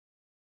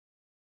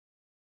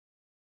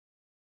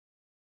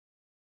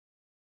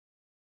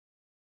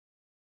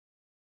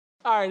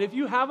All right, if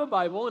you have a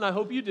Bible, and I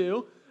hope you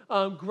do,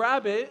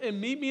 grab it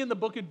and meet me in the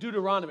book of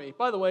Deuteronomy.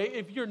 By the way,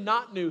 if you're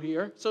not new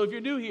here, so if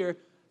you're new here,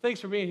 thanks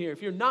for being here.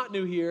 If you're not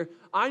new here,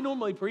 I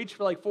normally preach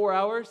for like 4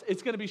 hours.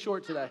 It's going to be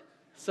short today.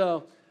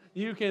 So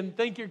you can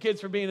thank your kids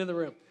for being in the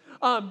room.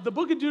 The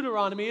book of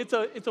Deuteronomy, it's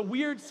a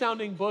weird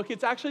sounding book.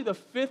 It's actually the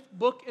 5th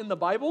book in the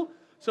Bible.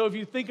 So if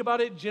you think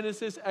about it,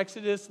 Genesis,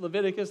 Exodus,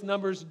 Leviticus,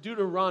 Numbers,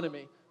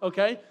 Deuteronomy,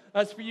 okay?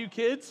 That's for you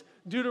kids.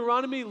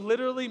 Deuteronomy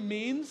literally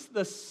means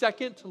the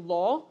second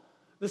law.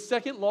 The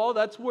second law,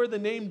 that's where the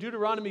name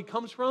Deuteronomy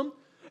comes from.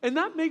 And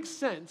that makes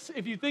sense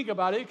if you think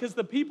about it, because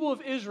the people of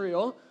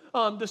Israel,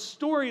 the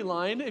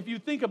storyline, if you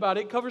think about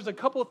it, covers a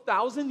couple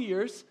thousand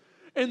years.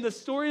 And the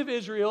story of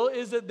Israel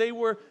is that they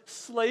were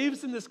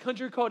slaves in this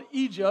country called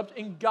Egypt,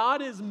 and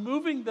God is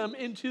moving them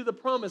into the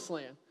promised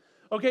land.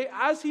 Okay,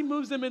 as he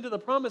moves them into the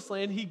promised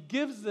land, he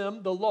gives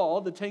them the law,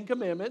 the 10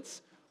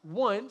 Commandments,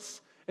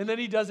 once, and then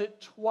he does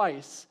it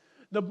twice.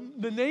 The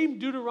name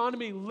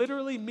Deuteronomy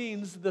literally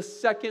means the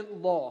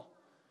second law.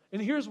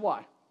 And here's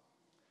why.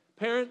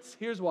 Parents,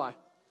 here's why.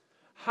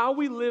 How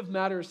we live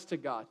matters to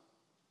God.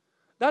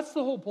 That's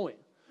the whole point.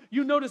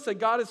 You notice that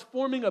God is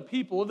forming a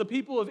people, the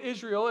people of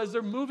Israel, as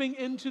they're moving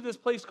into this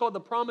place called the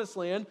Promised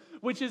Land,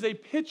 which is a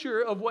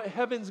picture of what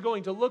heaven's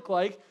going to look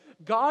like.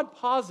 God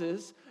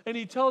pauses and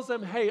he tells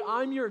them, hey,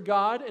 I'm your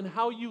God, and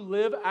how you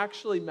live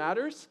actually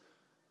matters,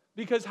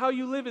 because how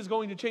you live is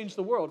going to change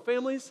the world.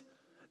 Families,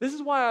 this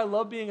is why I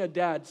love being a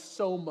dad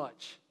so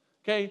much.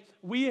 Okay,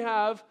 we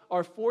have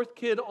our 4th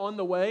kid on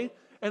the way,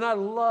 and I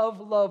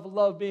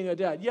love being a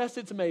dad. Yes,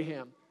 it's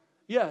mayhem.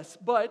 Yes,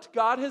 but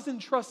God has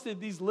entrusted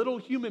these little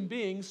human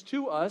beings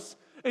to us,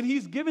 and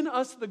he's given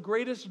us the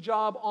greatest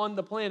job on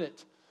the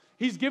planet.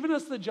 He's given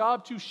us the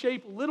job to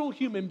shape little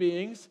human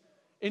beings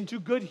into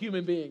good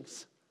human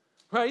beings,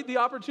 right? The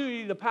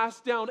opportunity to pass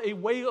down a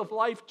way of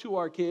life to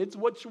our kids,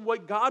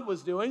 what God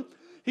was doing.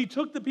 He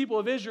took the people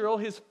of Israel,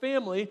 his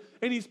family,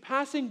 and he's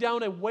passing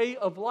down a way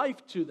of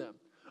life to them.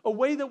 A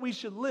way that we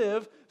should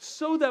live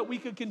so that we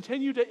could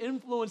continue to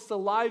influence the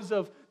lives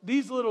of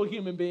these little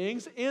human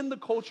beings and the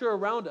culture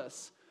around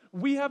us.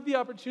 We have the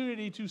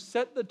opportunity to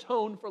set the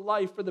tone for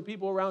life for the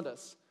people around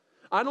us.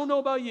 I don't know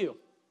about you,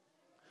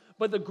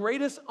 but the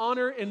greatest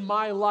honor in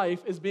my life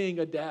is being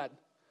a dad.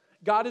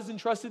 God has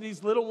entrusted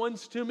these little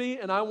ones to me,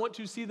 and I want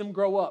to see them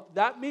grow up.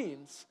 That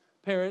means,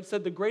 parents,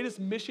 that the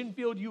greatest mission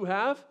field you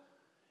have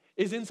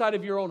is inside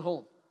of your own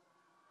home.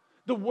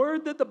 The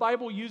word that the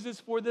Bible uses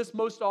for this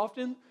most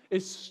often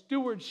is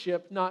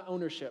stewardship, not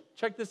ownership.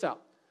 Check this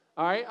out.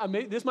 All right,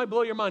 this might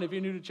blow your mind if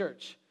you're new to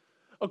church.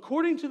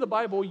 According to the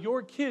Bible,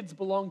 your kids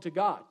belong to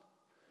God.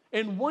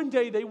 And one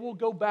day they will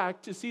go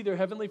back to see their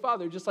Heavenly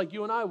Father, just like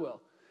you and I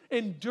will.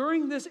 And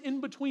during this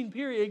in-between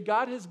period,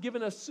 God has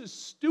given us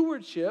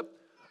stewardship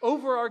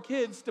over our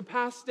kids to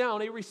pass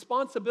down a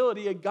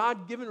responsibility, a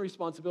God-given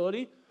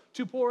responsibility,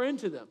 to pour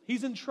into them.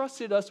 He's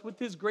entrusted us with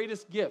his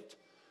greatest gift.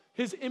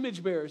 His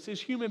image bearers,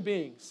 his human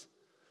beings.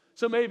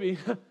 So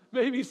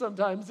maybe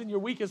sometimes in your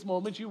weakest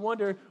moments you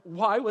wonder,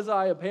 why was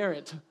I a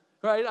parent?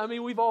 Right? I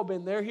mean, we've all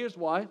been there. Here's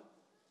why.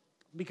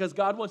 Because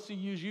God wants to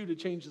use you to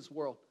change this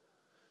world.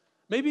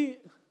 Maybe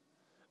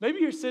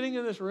you're sitting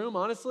in this room,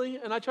 honestly,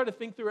 and I try to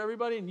think through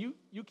everybody, and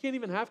you can't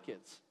even have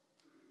kids.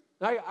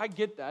 I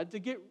get that. To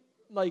get,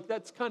 like,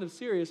 that's kind of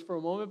serious for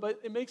a moment,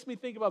 but it makes me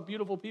think about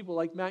beautiful people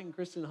like Matt and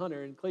Kristen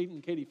Hunter and Clayton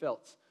and Katie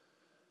Feltz,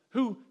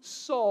 who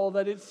saw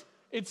that it's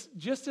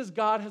just as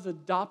God has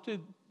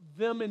adopted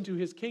them into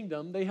his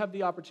kingdom, they have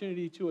the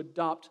opportunity to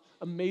adopt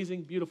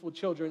amazing, beautiful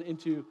children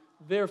into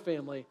their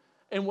family.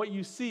 And what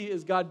you see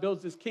is God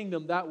builds his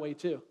kingdom that way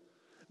too.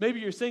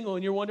 Maybe you're single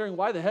and you're wondering,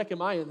 why the heck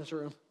am I in this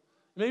room?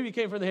 Maybe you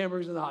came from the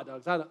hamburgers and the hot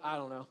dogs. I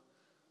don't know.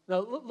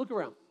 Now, look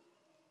around.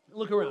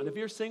 Look around. If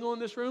you're single in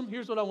this room,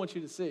 here's what I want you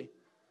to see.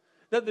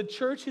 That the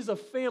church is a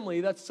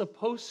family that's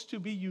supposed to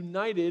be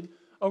united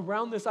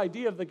around this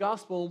idea of the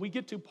gospel, and we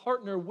get to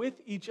partner with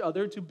each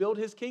other to build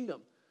his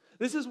kingdom.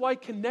 This is why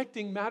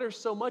connecting matters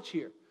so much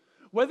here.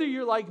 Whether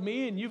you're like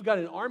me and you've got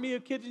an army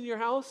of kids in your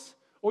house,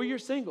 or you're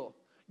single,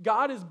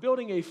 God is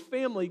building a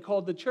family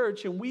called the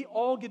church, and we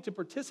all get to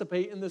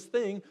participate in this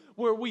thing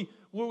where we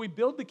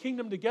build the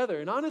kingdom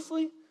together. And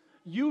honestly,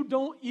 you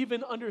don't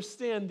even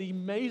understand the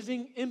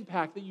amazing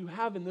impact that you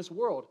have in this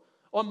world.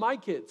 On my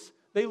kids,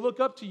 they look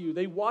up to you,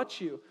 they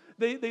watch you.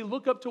 They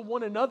look up to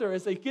one another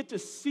as they get to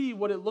see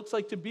what it looks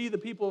like to be the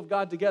people of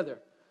God together.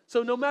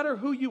 So no matter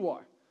who you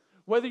are,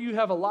 whether you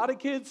have a lot of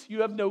kids,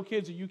 you have no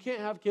kids, or you can't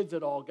have kids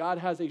at all, God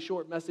has a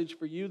short message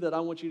for you that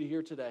I want you to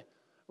hear today.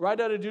 Right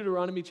out of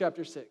Deuteronomy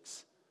chapter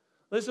 6.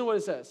 Listen to what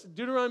it says.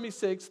 Deuteronomy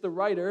 6, the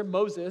writer,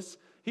 Moses,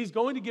 he's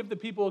going to give the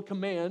people a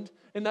command,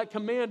 and that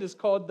command is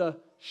called the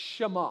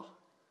Shema. All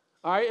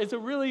right, it's a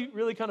really,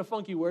 really kind of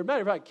funky word.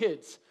 Matter of fact,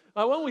 kids,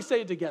 why don't we say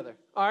it together?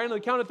 All right, on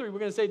the count of 3, we're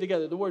going to say it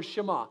together, the word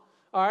Shema.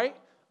 All right,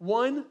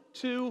 1,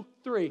 2,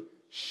 3.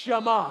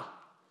 Shema.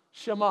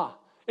 Shema.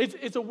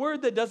 It's a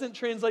word that doesn't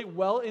translate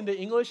well into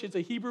English. It's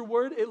a Hebrew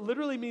word. It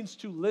literally means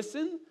to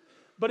listen,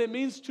 but it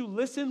means to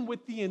listen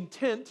with the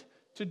intent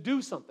to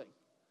do something.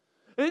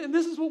 And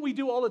this is what we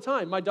do all the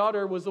time. My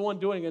daughter was the one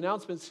doing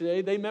announcements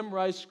today. They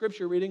memorized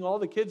scripture reading, all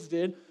the kids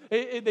did.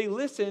 They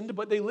listened,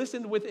 but they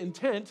listened with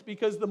intent,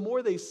 because the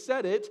more they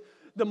said it,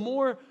 the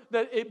more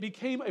that it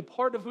became a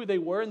part of who they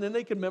were, and then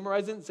they could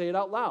memorize it and say it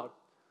out loud.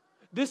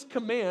 This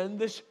command,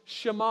 this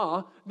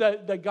Shema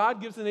that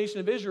God gives the nation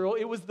of Israel,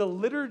 it was the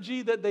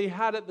liturgy that they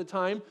had at the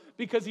time,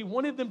 because he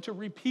wanted them to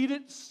repeat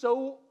it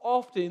so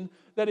often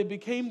that it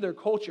became their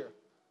culture.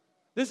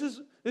 This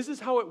is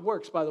how it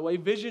works, by the way.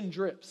 Vision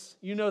drips.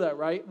 You know that,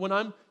 right? When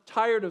I'm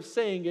tired of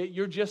saying it,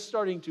 you're just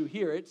starting to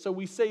hear it. So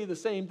we say the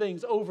same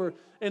things over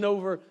and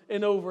over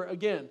and over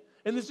again.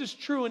 And this is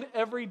true in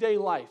everyday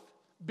life.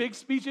 Big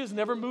speeches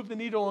never move the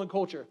needle on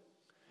culture.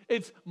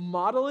 It's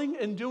modeling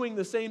and doing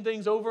the same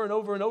things over and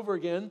over and over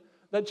again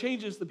that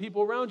changes the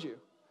people around you.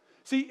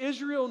 See,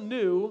 Israel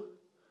knew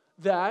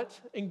that,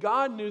 and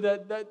God knew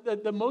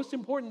that the most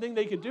important thing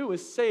they could do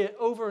is say it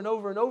over and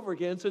over and over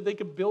again so they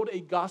could build a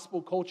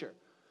gospel culture.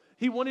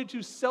 He wanted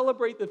to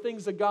celebrate the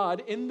things of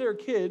God in their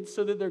kids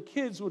so that their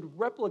kids would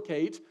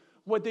replicate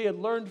what they had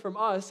learned from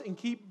us and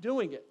keep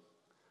doing it.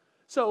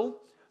 So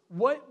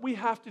what we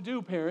have to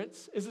do,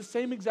 parents, is the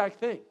same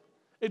exact thing.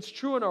 It's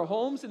true in our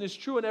homes and it's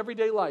true in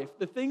everyday life.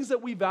 The things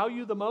that we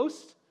value the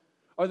most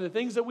are the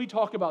things that we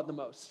talk about the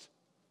most.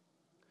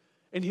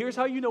 And here's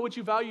how you know what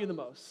you value the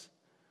most.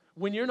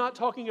 When you're not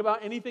talking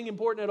about anything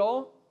important at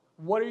all,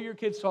 what are your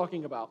kids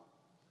talking about?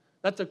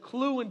 That's a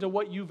clue into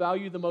what you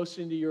value the most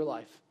into your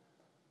life.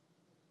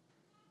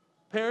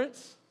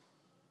 Parents,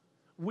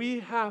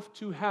 we have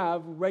to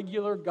have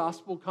regular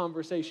gospel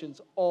conversations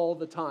all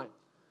the time.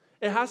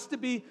 It has to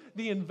be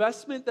the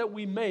investment that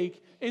we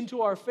make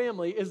into our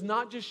family is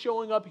not just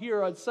showing up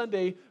here on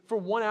Sunday for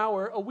 1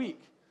 hour a week,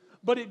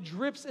 but it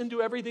drips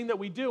into everything that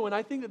we do. And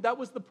I think that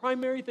was the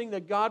primary thing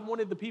that God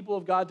wanted the people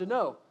of God to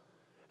know.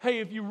 Hey,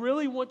 if you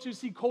really want to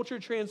see culture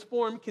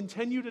transform,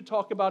 continue to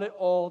talk about it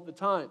all the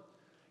time.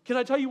 Can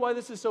I tell you why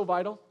this is so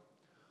vital?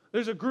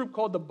 There's a group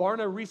called the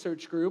Barna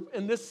Research Group,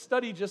 and this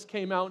study just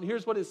came out, and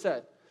here's what it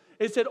said.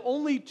 It said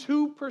only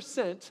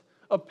 2%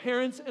 of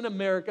parents in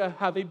America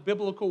have a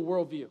biblical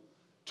worldview.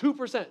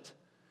 2%.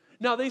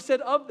 Now, they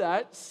said of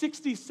that,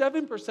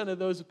 67% of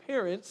those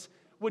parents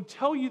would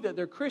tell you that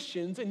they're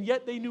Christians, and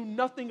yet they knew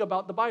nothing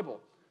about the Bible.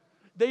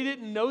 They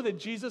didn't know that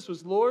Jesus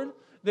was Lord.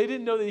 They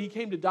didn't know that he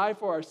came to die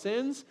for our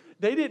sins.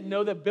 They didn't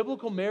know that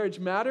biblical marriage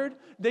mattered.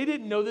 They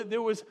didn't know that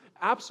there was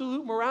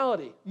absolute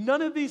morality.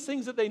 None of these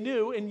things that they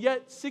knew, and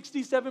yet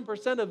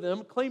 67% of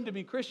them claimed to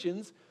be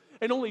Christians,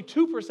 and only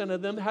 2%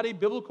 of them had a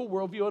biblical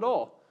worldview at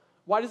all.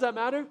 Why does that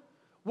matter?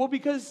 Well,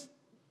 because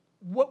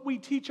what we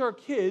teach our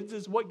kids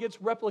is what gets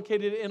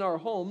replicated in our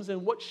homes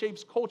and what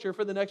shapes culture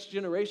for the next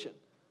generation.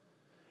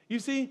 You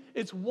see,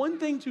 it's one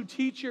thing to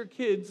teach your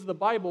kids the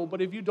Bible,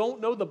 but if you don't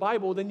know the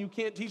Bible, then you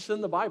can't teach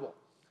them the Bible.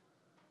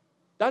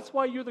 That's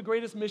why you're the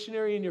greatest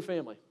missionary in your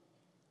family.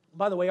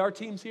 By the way, our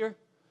team's here.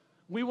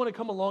 We want to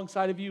come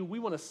alongside of you. We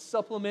want to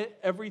supplement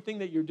everything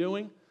that you're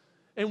doing,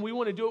 and we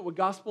want to do it with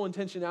gospel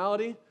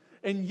intentionality.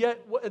 And yet,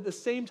 at the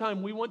same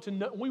time, we want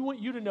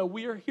you to know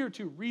we are here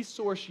to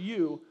resource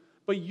you,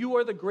 but you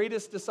are the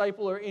greatest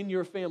discipler in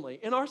your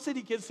family. In our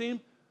City Kids team,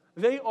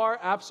 they are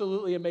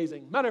absolutely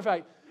amazing. Matter of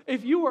fact,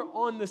 if you were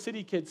on the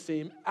City Kids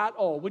team at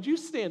all, would you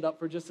stand up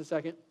for just a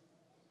second?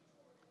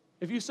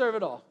 If you serve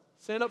at all,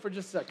 stand up for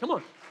just a second. Come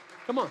on.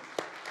 Come on.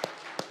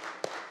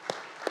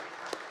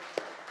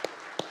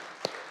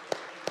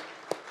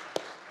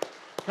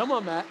 Come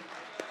on, Matt.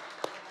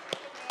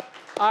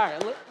 All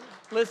right,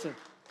 listen,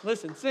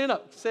 stand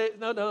up. Say,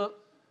 no.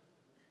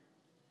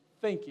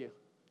 Thank you.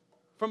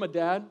 From a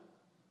dad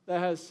that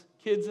has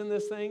kids in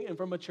this thing and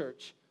from a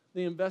church,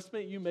 the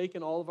investment you make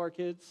in all of our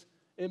kids,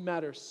 it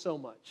matters so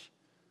much.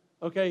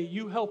 Okay,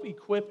 you help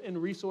equip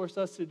and resource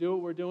us to do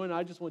what we're doing.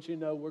 I just want you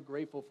to know we're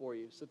grateful for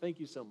you. So thank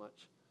you so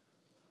much.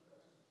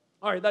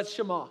 All right, that's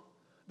Shema,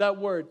 that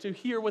word, to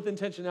hear with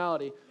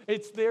intentionality.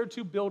 It's there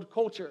to build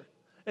culture.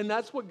 And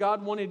that's what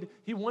God wanted.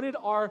 He wanted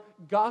our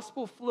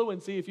gospel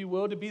fluency, if you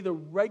will, to be the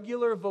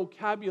regular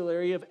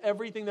vocabulary of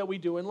everything that we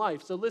do in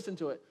life. So listen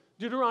to it.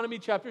 Deuteronomy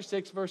chapter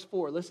 6, verse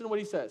 4. Listen to what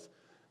he says.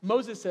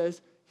 Moses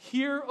says,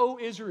 "Hear, O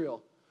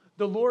Israel,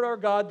 the Lord our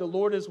God, the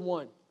Lord is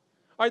one."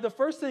 All right, the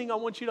first thing I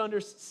want you to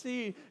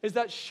see is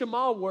that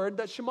Shema word.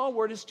 That Shema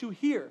word is to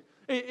hear.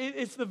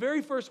 It's the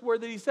very first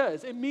word that he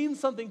says. It means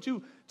something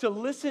to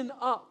listen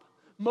up.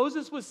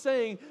 Moses was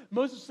saying,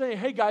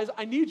 hey guys,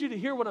 I need you to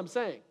hear what I'm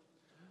saying.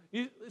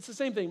 It's the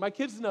same thing. My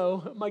kids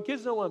know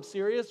when I'm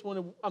serious,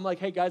 when I'm like,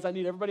 hey guys, I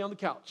need everybody on the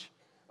couch.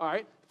 All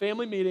right,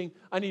 family meeting,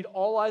 I need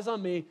all eyes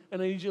on me,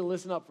 and I need you to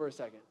listen up for a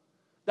second.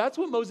 That's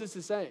what Moses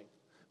is saying.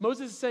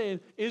 Moses is saying,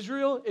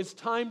 Israel, it's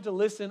time to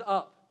listen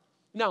up.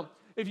 Now,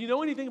 if you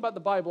know anything about the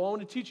Bible, I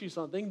want to teach you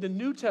something. The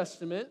New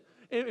Testament,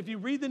 if you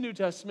read the New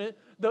Testament,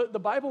 the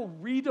Bible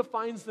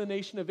redefines the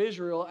nation of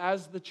Israel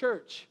as the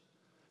church.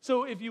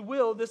 So if you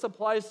will, this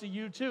applies to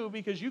you too,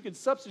 because you could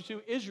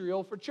substitute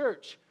Israel for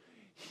church.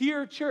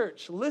 Hear,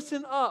 church,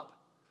 listen up.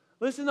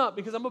 Listen up,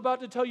 because I'm about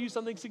to tell you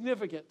something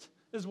significant,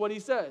 is what he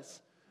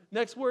says.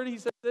 Next word he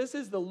says, this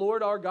is the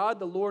Lord our God,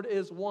 the Lord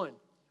is one.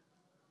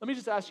 Let me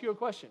just ask you a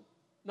question.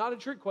 Not a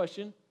trick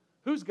question.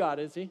 Whose God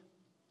is he?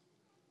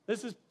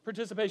 This is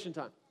participation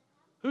time.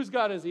 Whose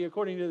God is he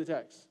according to the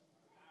text?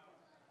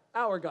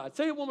 Our God.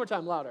 Say it one more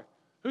time louder.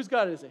 Whose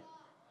God is he?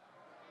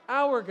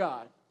 Our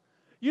God.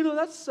 You know,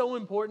 that's so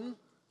important.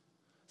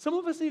 Some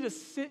of us need to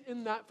sit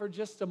in that for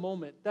just a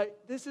moment.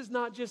 That this is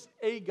not just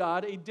a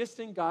God, a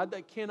distant God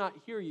that cannot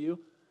hear you.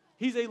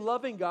 He's a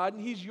loving God,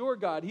 and he's your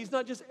God. He's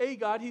not just a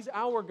God, he's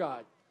our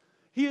God.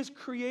 He is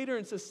creator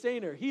and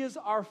sustainer. He is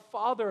our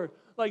Father,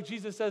 like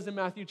Jesus says in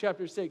Matthew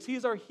chapter 6. He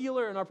is our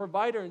healer and our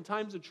provider in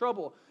times of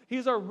trouble. He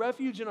is our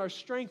refuge and our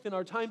strength in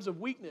our times of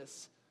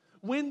weakness.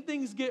 When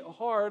things get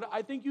hard,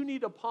 I think you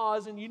need to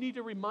pause and you need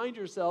to remind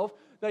yourself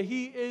that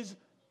he is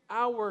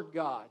our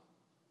God.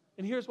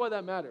 And here's why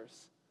that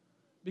matters.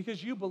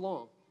 Because you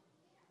belong.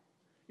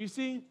 You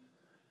see,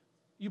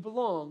 you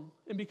belong,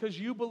 and because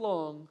you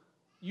belong,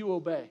 you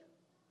obey.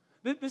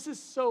 This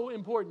is so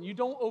important. You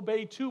don't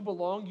obey to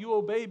belong, you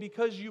obey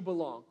because you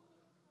belong.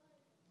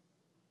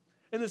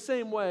 In the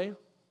same way,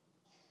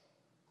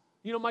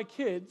 you know, my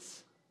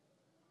kids,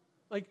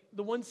 like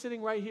the one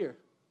sitting right here,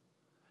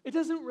 it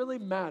doesn't really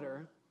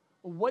matter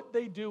what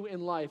they do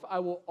in life, I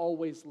will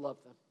always love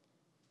them.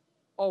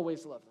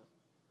 Always love them.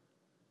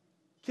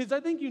 Kids, I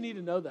think you need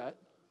to know that.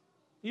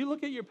 You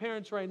look at your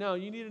parents right now,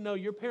 you need to know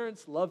your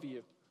parents love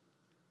you.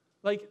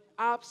 Like,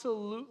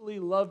 absolutely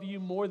love you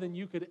more than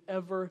you could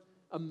ever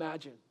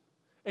imagine.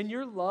 And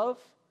your love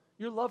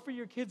for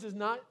your kids is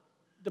not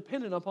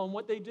dependent upon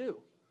what they do.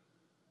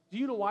 Do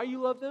you know why you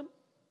love them?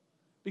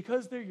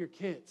 Because they're your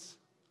kids.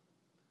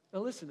 Now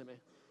listen to me.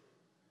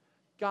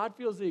 God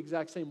feels the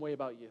exact same way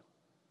about you.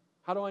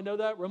 How do I know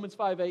that? Romans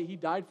 5:8, he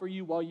died for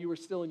you while you were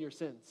still in your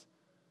sins.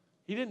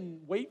 He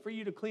didn't wait for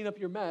you to clean up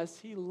your mess.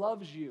 He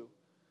loves you.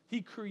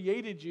 He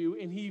created you,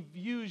 and he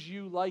views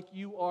you like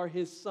you are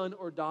his son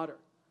or daughter.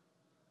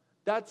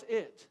 That's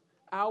it.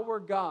 Our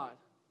God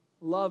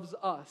loves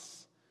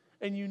us.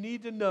 And you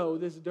need to know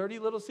this dirty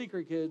little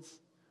secret, kids,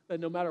 that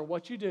no matter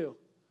what you do,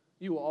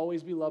 you will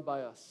always be loved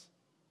by us.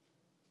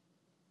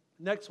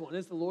 Next one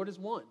is the Lord is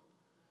one.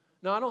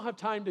 Now, I don't have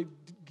time to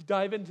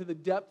dive into the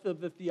depth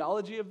of the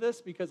theology of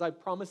this because I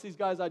promised these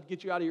guys I'd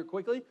get you out of here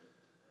quickly.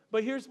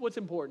 But here's what's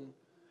important.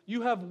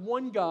 You have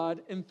one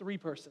God in three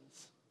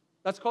persons.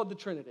 That's called the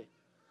Trinity.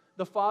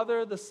 The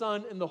Father, the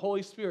Son, and the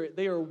Holy Spirit.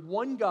 They are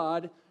one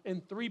God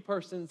in three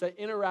persons that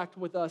interact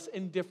with us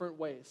in different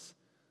ways.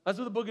 That's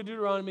what the book of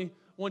Deuteronomy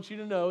wants you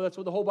to know. That's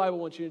what the whole Bible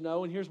wants you to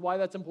know. And here's why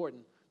that's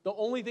important. The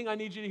only thing I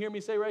need you to hear me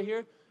say right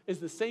here is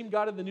the same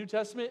God of the New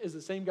Testament is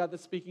the same God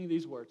that's speaking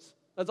these words.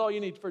 That's all you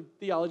need for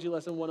Theology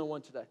Lesson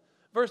 101 today.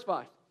 Verse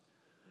 5.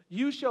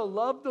 You shall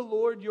love the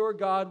Lord your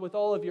God with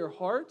all of your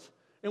heart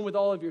and with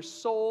all of your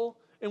soul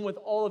and with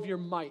all of your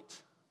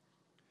might.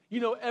 You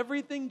know,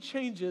 everything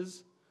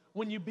changes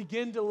when you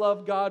begin to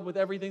love God with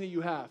everything that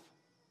you have.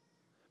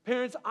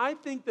 Parents, I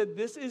think that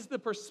this is the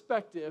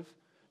perspective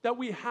that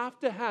we have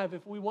to have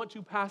if we want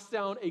to pass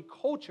down a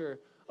culture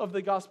of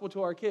the gospel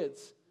to our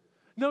kids.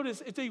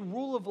 Notice, it's a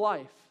rule of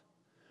life.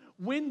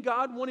 When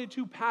God wanted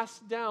to pass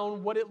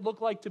down what it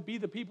looked like to be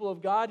the people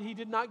of God, he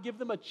did not give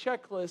them a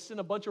checklist and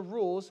a bunch of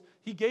rules.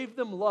 He gave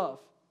them love.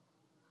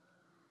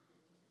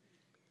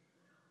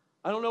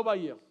 I don't know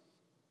about you,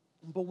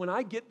 but when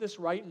I get this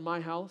right in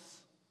my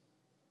house,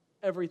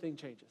 everything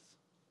changes.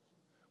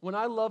 When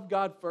I love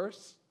God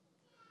first,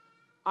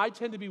 I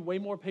tend to be way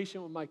more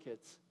patient with my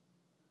kids.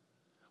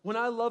 When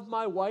I love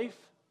my wife,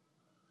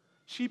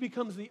 she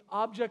becomes the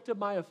object of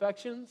my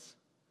affections.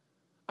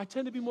 I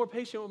tend to be more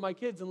patient with my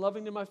kids and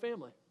loving to my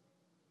family.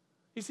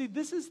 You see,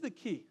 this is the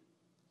key.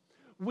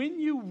 When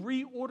you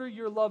reorder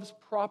your loves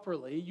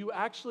properly, you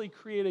actually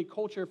create a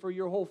culture for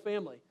your whole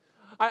family.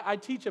 I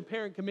teach a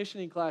parent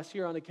commissioning class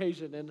here on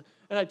occasion, and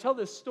I tell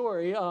this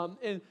story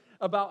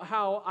about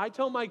how I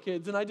tell my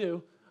kids, and I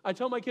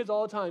tell my kids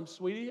all the time,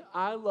 sweetie,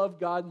 I love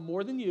God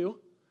more than you,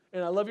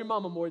 and I love your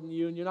mama more than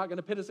you, and you're not going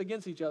to pit us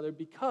against each other,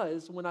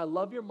 because when I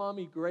love your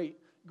mommy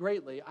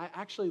greatly, I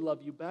actually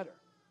love you better.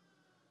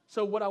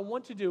 So what I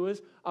want to do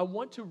is I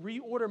want to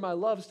reorder my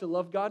loves to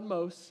love God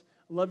most,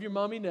 love your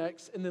mommy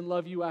next, and then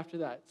love you after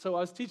that. So I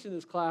was teaching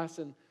this class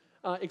and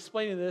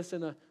explaining this,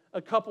 and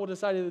a couple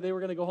decided that they were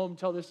going to go home and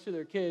tell this to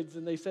their kids,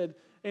 and he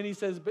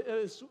says,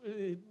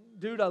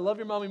 dude, I love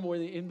your mommy more,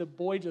 and the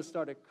boy just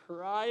started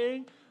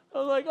crying. I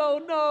was like, oh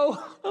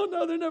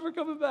no, they're never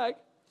coming back.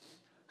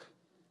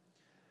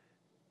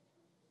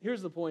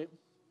 Here's the point.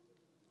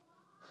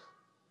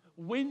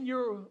 When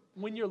your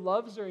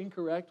loves are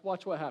incorrect,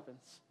 watch what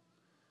happens.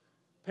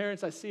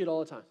 Parents, I see it all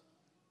the time.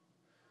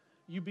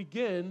 You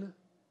begin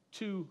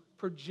to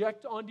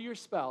project onto your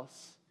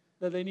spouse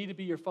that they need to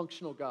be your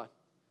functional God.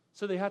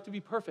 So they have to be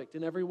perfect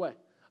in every way.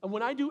 And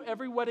when I do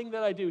every wedding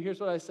that I do, here's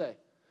what I say.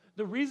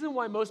 The reason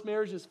why most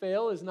marriages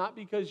fail is not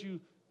because you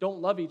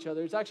don't love each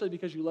other. It's actually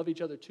because you love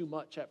each other too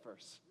much at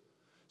first.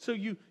 So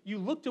you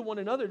look to one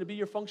another to be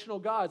your functional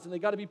gods, and they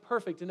got to be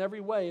perfect in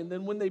every way. And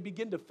then when they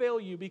begin to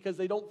fail you because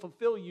they don't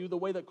fulfill you the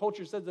way that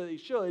culture says that they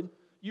should,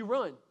 you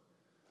run.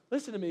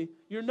 Listen to me.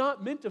 You're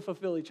not meant to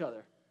fulfill each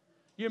other.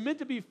 You're meant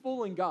to be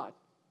full in God.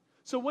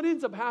 So what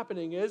ends up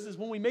happening is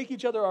when we make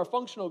each other our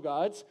functional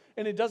gods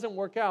and it doesn't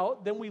work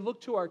out, then we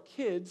look to our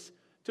kids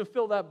to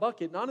fill that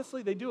bucket. And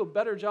honestly, they do a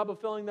better job of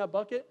filling that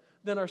bucket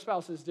than our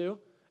spouses do.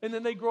 And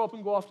then they grow up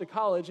and go off to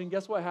college, and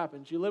guess what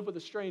happens? You live with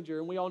a stranger,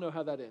 and we all know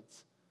how that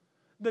ends.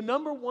 The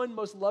number one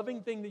most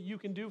loving thing that you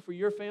can do for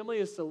your family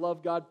is to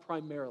love God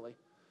primarily.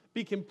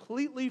 Be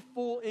completely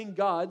full in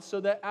God so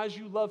that as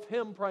you love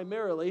Him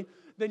primarily,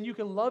 then you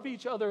can love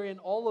each other in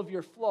all of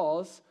your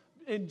flaws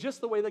in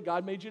just the way that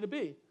God made you to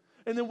be.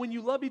 And then when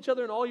you love each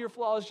other in all your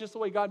flaws just the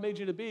way God made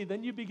you to be,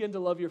 then you begin to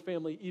love your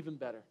family even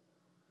better.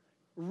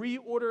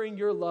 Reordering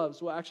your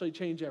loves will actually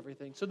change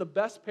everything. So the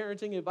best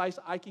parenting advice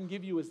I can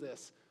give you is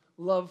this.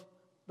 Love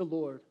the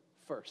Lord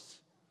first.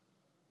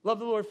 Love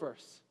the Lord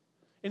first.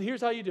 And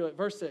here's how you do it.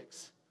 Verse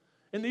 6.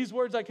 And these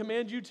words I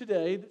command you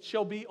today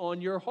shall be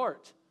on your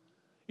heart.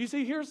 You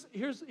see, here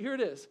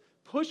it is.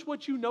 Push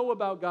what you know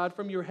about God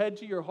from your head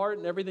to your heart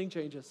and everything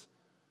changes.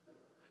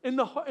 In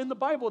the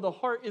Bible, the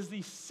heart is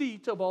the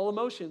seat of all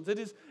emotions. It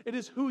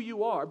is who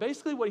you are.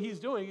 Basically what he's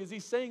doing is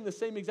he's saying the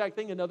same exact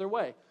thing another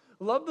way.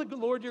 Love the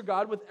Lord your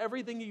God with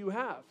everything you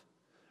have.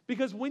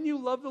 Because when you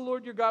love the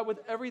Lord your God with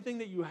everything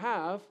that you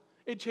have,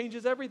 it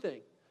changes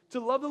everything. To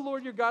love the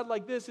Lord your God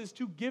like this is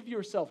to give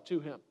yourself to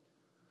Him.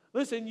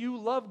 Listen, you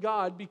love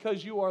God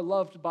because you are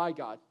loved by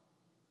God.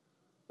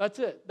 That's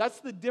it.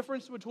 That's the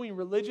difference between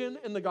religion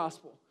and the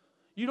gospel.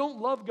 You don't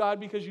love God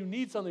because you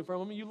need something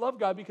from Him. You love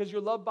God because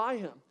you're loved by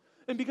Him.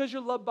 And because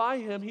you're loved by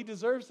Him, He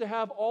deserves to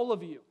have all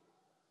of you.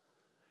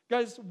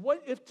 Guys,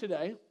 what if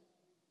today,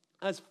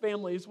 as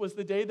families, was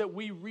the day that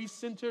we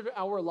recentered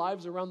our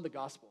lives around the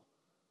gospel?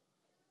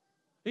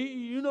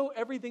 You know,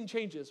 everything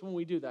changes when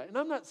we do that. And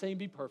I'm not saying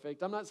be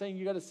perfect. I'm not saying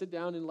you got to sit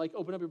down and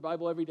open up your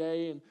Bible every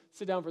day and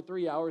sit down for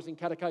 3 hours and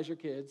catechize your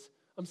kids.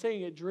 I'm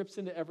saying it drips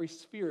into every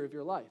sphere of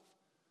your life.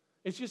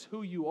 It's just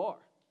who you are.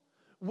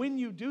 When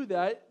you do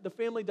that, the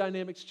family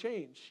dynamics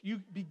change.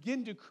 You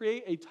begin to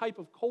create a type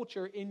of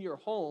culture in your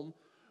home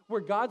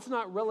where God's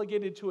not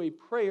relegated to a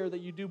prayer that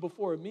you do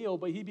before a meal,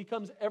 but He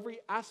becomes every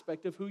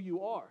aspect of who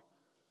you are,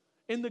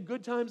 in the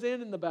good times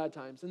and in the bad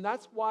times. And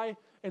that's why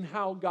and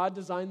how God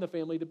designed the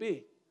family to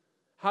be.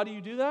 How do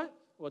you do that?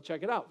 Well,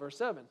 check it out. Verse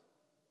 7.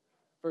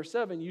 Verse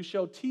 7, you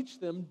shall teach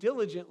them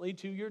diligently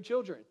to your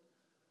children.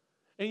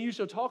 And you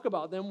shall talk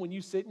about them when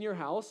you sit in your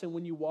house and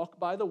when you walk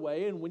by the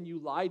way and when you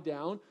lie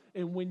down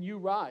and when you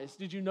rise.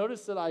 Did you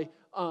notice that I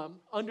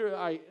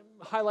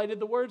highlighted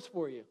the words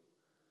for you?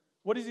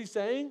 What is he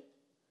saying?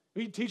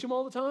 You teach them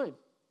all the time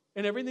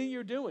and everything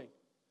you're doing.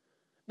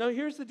 Now,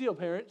 here's the deal,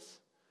 parents.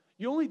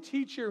 You only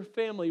teach your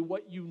family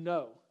what you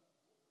know.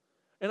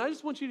 And I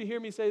just want you to hear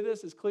me say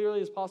this as clearly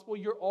as possible.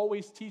 You're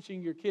always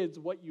teaching your kids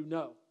what you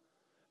know.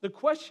 The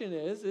question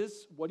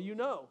is what do you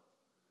know?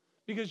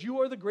 Because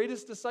you are the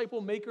greatest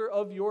disciple maker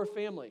of your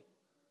family.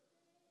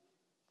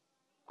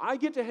 I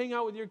get to hang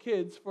out with your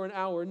kids for an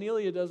hour.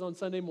 Nelia does on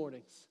Sunday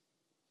mornings.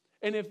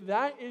 And if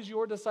that is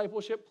your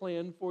discipleship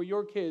plan for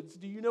your kids,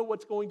 do you know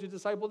what's going to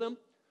disciple them?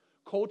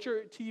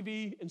 Culture,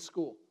 TV, and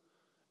school.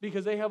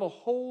 Because they have a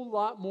whole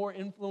lot more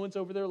influence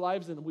over their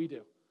lives than we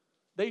do.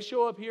 They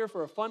show up here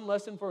for a fun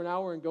lesson for an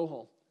hour and go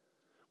home.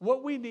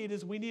 What we need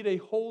is a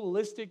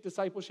holistic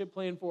discipleship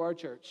plan for our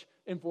church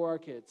and for our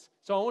kids.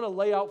 So I want to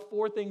lay out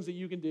 4 things that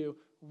you can do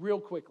real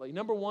quickly.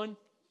 Number 1,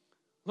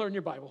 learn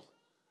your Bible.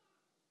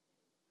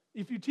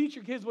 If you teach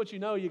your kids what you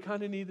know, you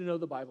kind of need to know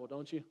the Bible,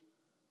 don't you?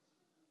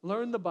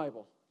 Learn the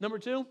Bible. Number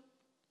 2,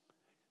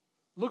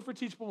 look for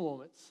teachable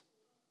moments.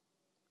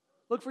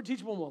 Look for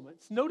teachable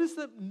moments. Notice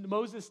that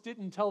Moses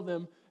didn't tell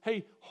them,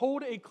 hey,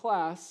 hold a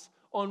class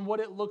on what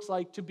it looks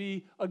like to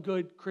be a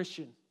good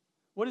Christian.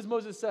 What does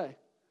Moses say?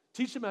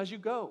 Teach them as you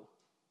go.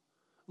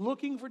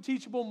 Looking for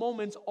teachable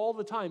moments all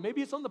the time.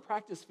 Maybe it's on the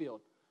practice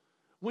field.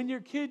 When your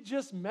kid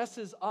just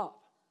messes up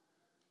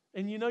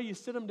and you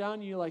sit them down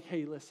and you're like,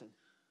 hey, listen,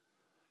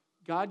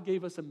 God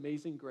gave us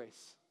amazing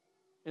grace.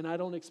 And I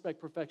don't expect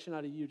perfection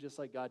out of you just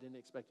like God didn't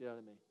expect it out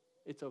of me.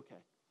 It's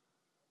okay.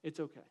 It's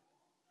okay.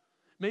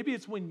 Maybe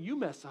it's when you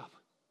mess up.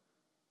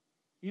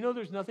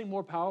 There's nothing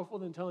more powerful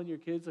than telling your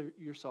kids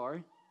you're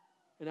sorry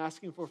and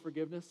asking for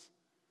forgiveness.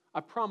 I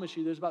promise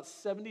you, there's about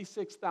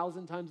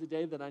 76,000 times a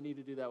day that I need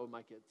to do that with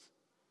my kids.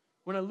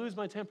 When I lose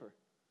my temper.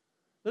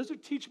 Those are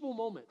teachable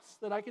moments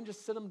that I can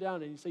just sit them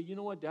down and you say, you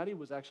know what, Daddy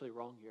was actually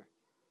wrong here.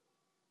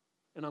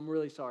 And I'm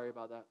really sorry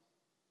about that.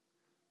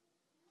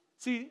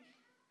 See,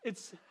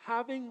 it's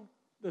having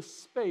the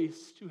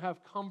space to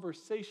have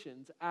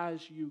conversations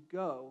as you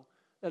go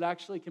that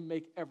actually can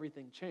make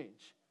everything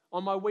change.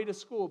 On my way to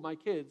school with my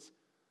kids,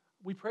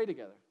 we pray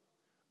together.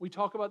 We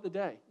talk about the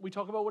day. We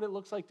talk about what it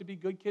looks like to be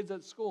good kids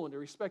at school and to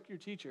respect your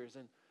teachers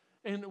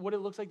and what it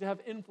looks like to have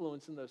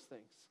influence in those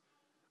things.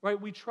 Right?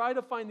 We try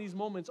to find these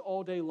moments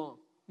all day long.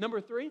 Number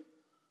 3,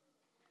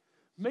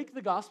 make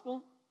the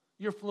gospel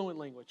your fluent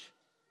language.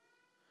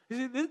 You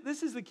see,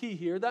 this is the key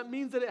here. That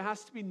means that it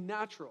has to be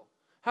natural.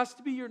 Has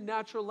to be your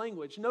natural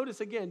language. Notice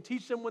again,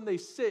 teach them when they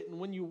sit and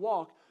when you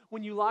walk,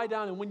 when you lie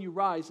down and when you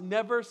rise.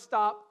 Never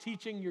stop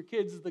teaching your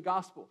kids the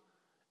gospel,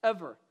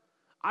 ever.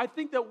 I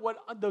think that what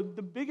the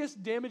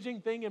biggest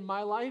damaging thing in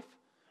my life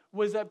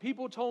was that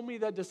people told me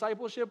that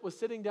discipleship was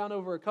sitting down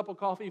over a cup of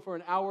coffee for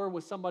an hour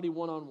with somebody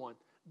one-on-one.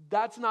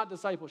 That's not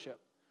discipleship.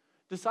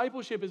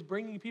 Discipleship is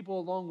bringing people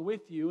along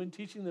with you and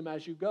teaching them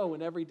as you go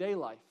in everyday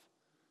life.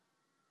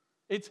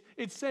 It's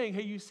saying,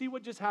 hey, you see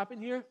what just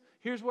happened here?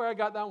 Here's where I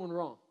got that one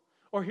wrong.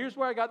 Or here's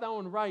where I got that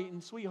one right.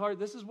 And sweetheart,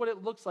 this is what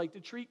it looks like to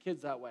treat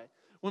kids that way.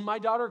 When my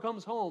daughter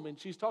comes home and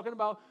she's talking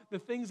about the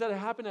things that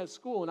happen at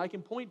school, and I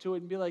can point to it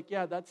and be like,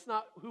 yeah, that's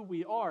not who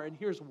we are, and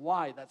here's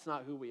why that's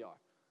not who we are.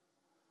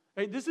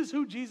 Right? This is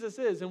who Jesus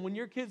is. And when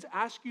your kids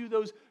ask you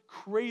those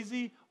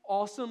crazy,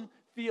 awesome,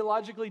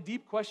 theologically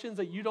deep questions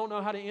that you don't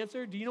know how to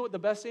answer, do you know what the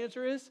best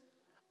answer is?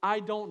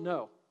 I don't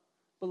know.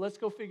 But let's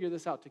go figure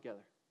this out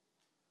together.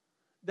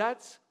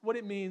 That's what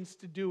it means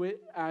to do it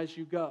as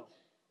you go.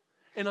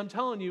 And I'm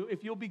telling you,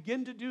 if you'll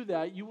begin to do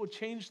that, you will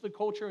change the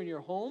culture in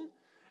your home.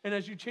 And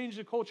as you change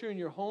the culture in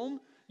your home,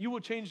 you will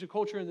change the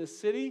culture in this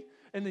city.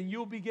 And then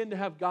you'll begin to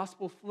have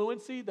gospel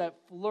fluency that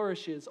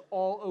flourishes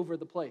all over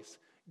the place.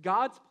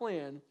 God's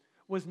plan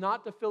was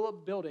not to fill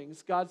up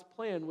buildings. God's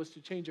plan was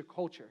to change a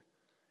culture.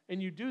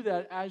 And you do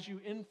that as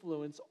you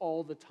influence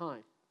all the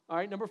time. All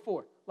right, number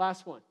 4,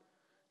 last one.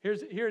 Here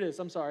it is.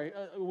 I'm sorry.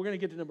 We're going to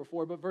get to number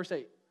 4, but verse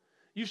 8.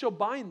 You shall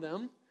bind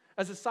them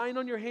as a sign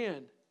on your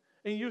hand,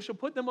 and you shall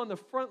put them on the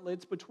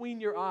frontlets between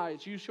your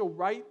eyes. You shall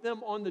write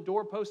them on the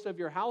doorpost of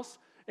your house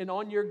and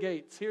on your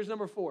gates. Here's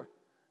number 4.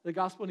 The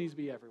gospel needs to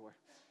be everywhere.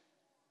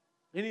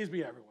 It needs to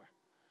be everywhere.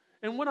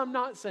 And what I'm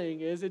not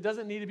saying is it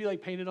doesn't need to be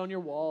like painted on your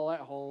wall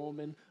at home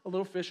and a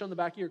little fish on the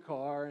back of your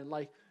car and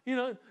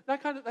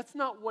that's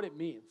not what it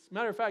means.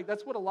 Matter of fact,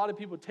 that's what a lot of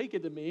people take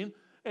it to mean,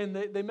 and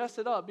they mess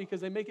it up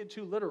because they make it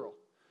too literal.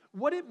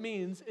 What it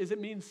means is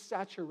it means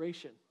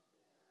saturation.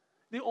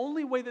 The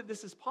only way that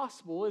this is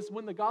possible is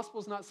when the gospel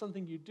is not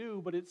something you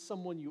do, but it's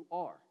someone you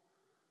are,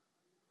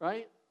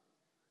 right?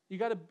 You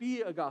got to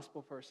be a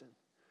gospel person.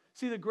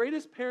 See, the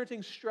greatest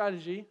parenting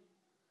strategy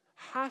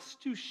has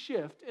to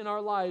shift in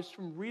our lives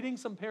from reading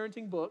some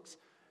parenting books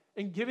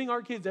and giving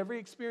our kids every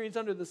experience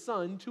under the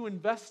sun to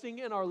investing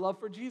in our love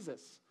for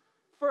Jesus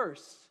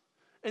first,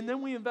 and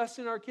then we invest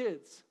in our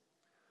kids.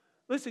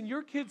 Listen,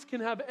 your kids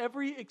can have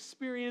every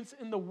experience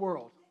in the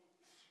world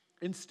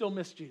and still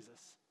miss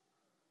Jesus.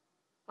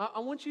 I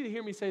want you to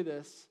hear me say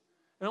this,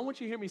 and I want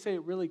you to hear me say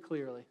it really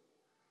clearly.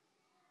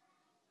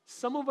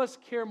 Some of us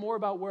care more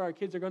about where our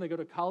kids are going to go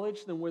to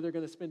college than where they're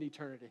going to spend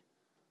eternity.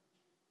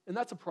 And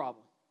that's a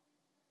problem.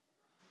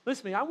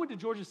 Listen to me, I went to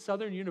Georgia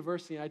Southern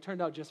University, and I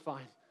turned out just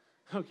fine,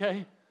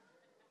 okay?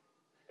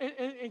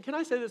 And can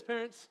I say this,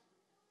 parents?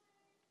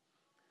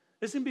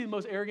 This is going to be the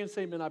most arrogant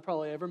statement I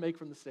probably ever make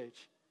from the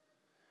stage.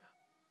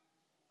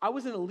 I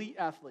was an elite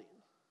athlete,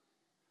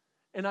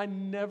 and I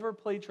never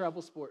played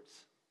travel sports.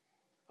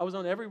 I was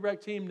on every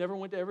rec team, never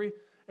went to every,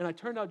 and I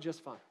turned out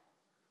just fine.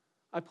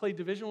 I played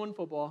Division I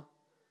football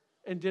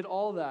and did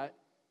all that.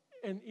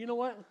 And you know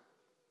what?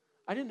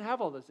 I didn't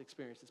have all those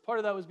experiences. Part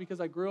of that was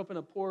because I grew up in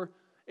a poor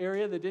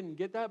area that didn't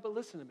get that, but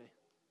listen to me.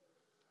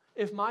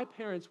 If my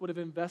parents would have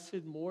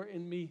invested more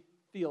in me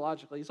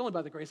theologically, it's only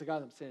by the grace of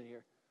God I'm standing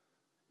here.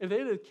 If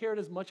they had cared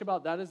as much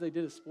about that as they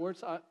did as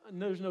sports,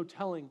 there's no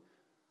telling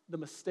the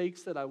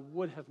mistakes that I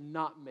would have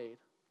not made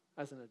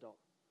as an adult.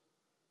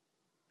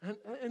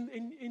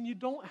 And you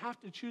don't have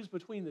to choose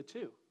between the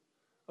two,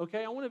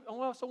 okay? I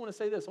also want to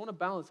say this. I want to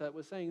balance that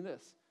with saying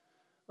this.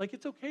 Like,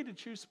 it's okay to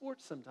choose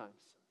sports sometimes.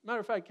 Matter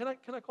of fact,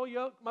 can I call you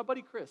out? My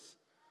buddy Chris,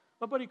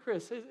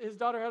 his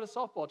daughter had a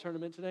softball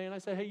tournament today, and I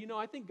said, hey,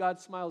 I think God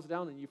smiles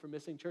down on you for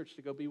missing church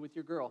to go be with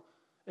your girl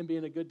and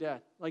being a good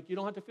dad. Like, you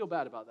don't have to feel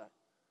bad about that.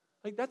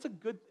 Like, that's a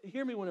good,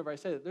 hear me whenever I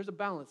say that. There's a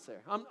balance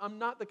there. I'm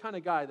not the kind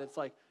of guy that's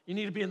like, you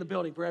need to be in the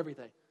building for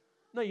everything.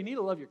 No, you need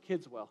to love your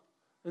kids well.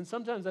 And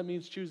sometimes that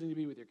means choosing to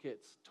be with your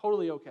kids.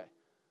 Totally okay.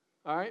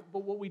 All right?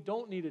 But what we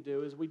don't need to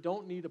do is we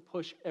don't need to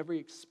push every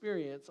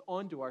experience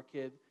onto our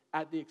kid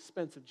at the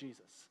expense of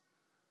Jesus.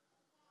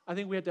 I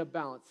think we have to have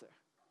balance there.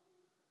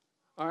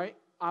 All right?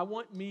 I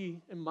want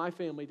me and my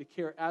family to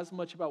care as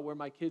much about where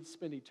my kids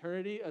spend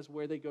eternity as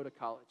where they go to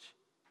college.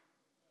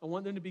 I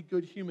want them to be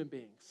good human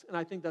beings. And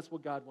I think that's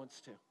what God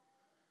wants too.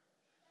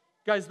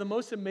 Guys, the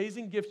most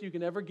amazing gift you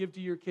can ever give to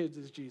your kids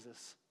is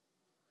Jesus.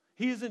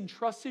 He has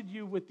entrusted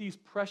you with these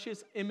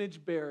precious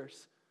image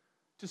bearers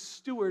to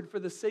steward for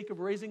the sake of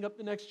raising up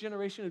the next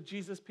generation of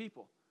Jesus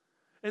people.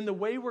 And the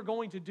way we're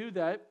going to do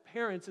that,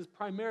 parents, is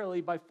primarily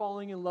by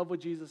falling in love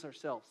with Jesus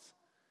ourselves.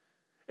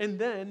 And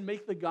then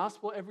make the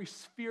gospel every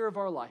sphere of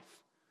our life.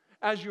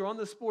 As you're on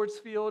the sports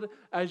field,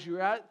 as you're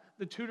at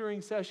the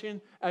tutoring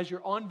session, as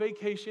you're on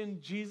vacation,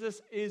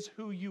 Jesus is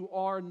who you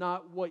are,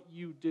 not what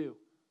you do.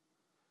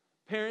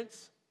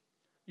 Parents,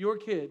 your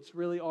kids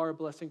really are a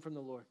blessing from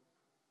the Lord.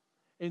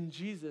 And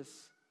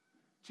Jesus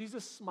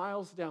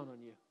smiles down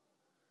on you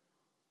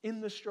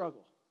in the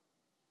struggle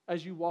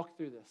as you walk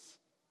through this.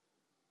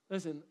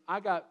 Listen,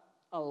 I got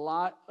a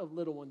lot of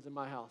little ones in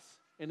my house,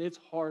 and it's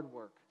hard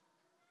work.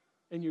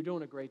 And you're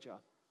doing a great job.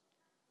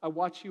 I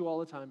watch you all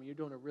the time, and you're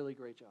doing a really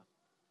great job.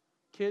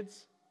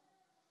 Kids,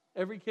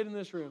 every kid in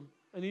this room,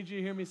 I need you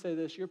to hear me say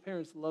this. Your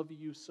parents love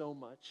you so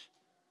much,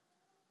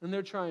 and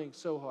they're trying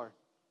so hard.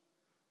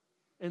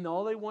 And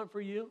all they want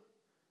for you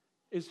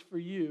is for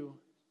you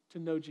to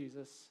know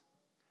Jesus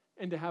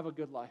and to have a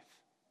good life.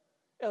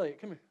 Elliot,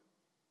 come here.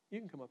 You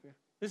can come up here.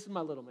 This is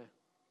my little man.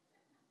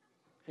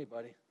 Hey,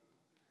 buddy.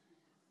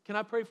 Can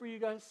I pray for you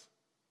guys?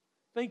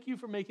 Thank you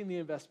for making the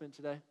investment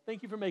today.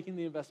 Thank you for making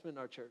the investment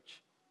in our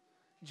church.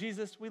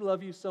 Jesus, we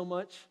love you so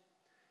much.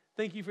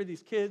 Thank you for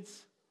these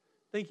kids.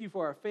 Thank you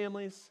for our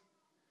families.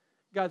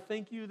 God,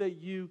 thank you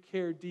that you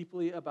care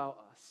deeply about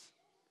us.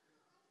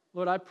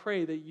 Lord, I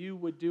pray that you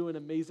would do an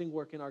amazing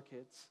work in our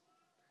kids.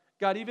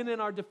 God, even in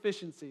our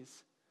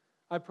deficiencies,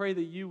 I pray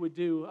that you would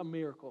do a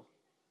miracle.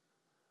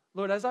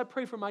 Lord, as I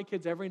pray for my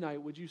kids every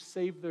night, would you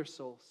save their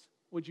souls?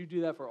 Would you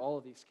do that for all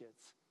of these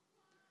kids?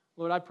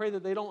 Lord, I pray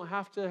that they don't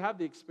have to have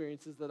the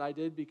experiences that I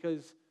did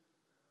because,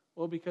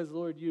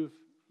 Lord,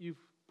 you've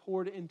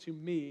poured into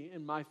me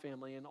and my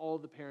family and all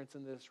the parents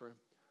in this room.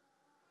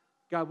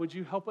 God, would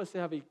you help us to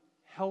have a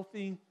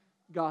healthy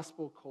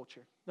gospel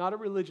culture, not a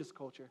religious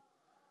culture,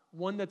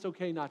 one that's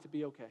okay not to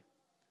be okay,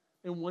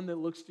 and one that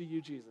looks to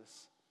you,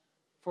 Jesus,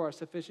 for our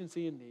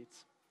sufficiency and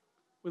needs.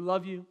 We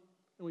love you,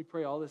 and we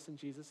pray all this in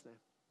Jesus' name.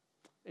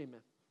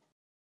 Amen.